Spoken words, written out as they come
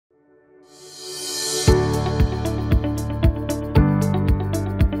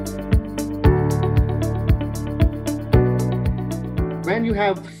you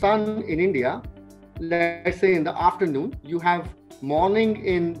have sun in India, let's say in the afternoon, you have morning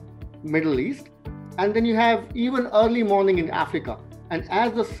in Middle East, and then you have even early morning in Africa. And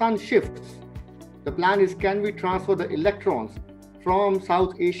as the sun shifts, the plan is, can we transfer the electrons from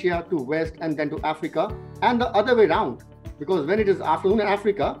South Asia to West and then to Africa, and the other way around? Because when it is afternoon in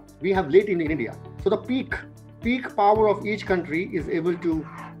Africa, we have late evening in India. So the peak power of each country is able to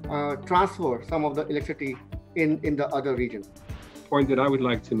transfer some of the electricity in the other regions. The point that I would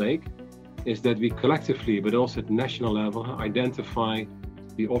like to make is that we collectively, but also at national level, identify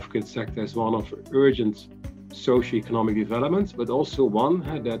the off-grid sector as one of urgent socio-economic developments, but also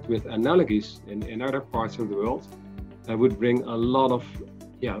one that with analogies in other parts of the world would bring a lot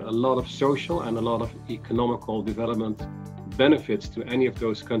of social and a lot of economical development benefits to any of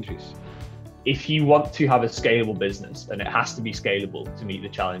those countries. If you want to have a scalable business, then it has to be scalable to meet the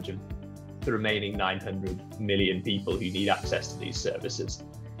challenge of the remaining 900 million people who need access to these services.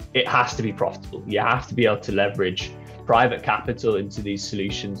 It has to be profitable. You have to be able to leverage private capital into these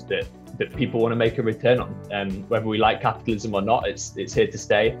solutions that people want to make a return on. Whether we like capitalism or not, it's here to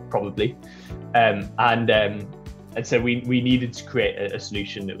stay, probably. And so we needed to create a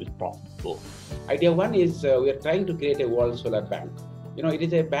solution that was profitable. Idea one is we are trying to create a world solar bank. It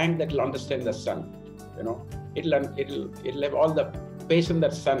is a bank that will understand the sun. It'll have all the passion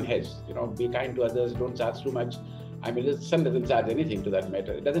that sun has. Be kind to others, don't charge too much. I mean, the sun doesn't charge anything to that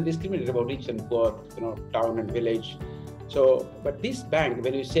matter. It doesn't discriminate about rich and poor, town and village. So, but this bank,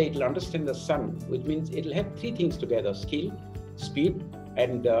 when you say it'll understand the sun, which means it'll have three things together: skill, speed,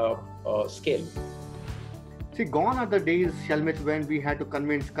 and scale. See, gone are the days, Shelmith, when we had to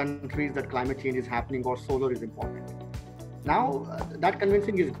convince countries that climate change is happening or solar is important. Now, that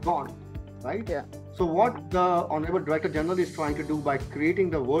convincing is gone, right? Yeah. So what the Honorable Director General is trying to do by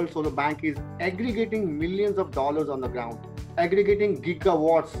creating the World Solar Bank is aggregating millions of dollars on the ground, aggregating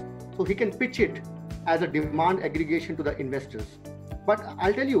gigawatts, so he can pitch it as a demand aggregation to the investors. But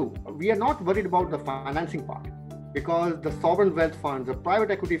I'll tell you, we are not worried about the financing part, because the sovereign wealth funds, the private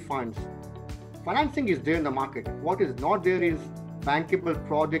equity funds, financing is there in the market. What is not there is bankable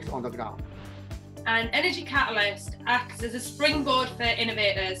projects on the ground. An energy catalyst acts as a springboard for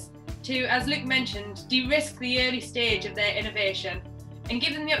innovators to, as Luke mentioned, de-risk the early stage of their innovation and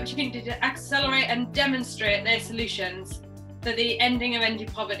give them the opportunity to accelerate and demonstrate their solutions for the ending of energy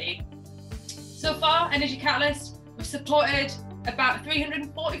poverty. So far, Energy Catalyst, we've supported about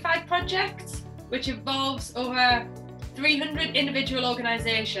 345 projects, which involves over 300 individual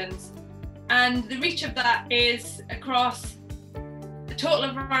organisations. And the reach of that is across a total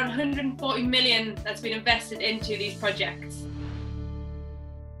of around 140 million that's been invested into these projects.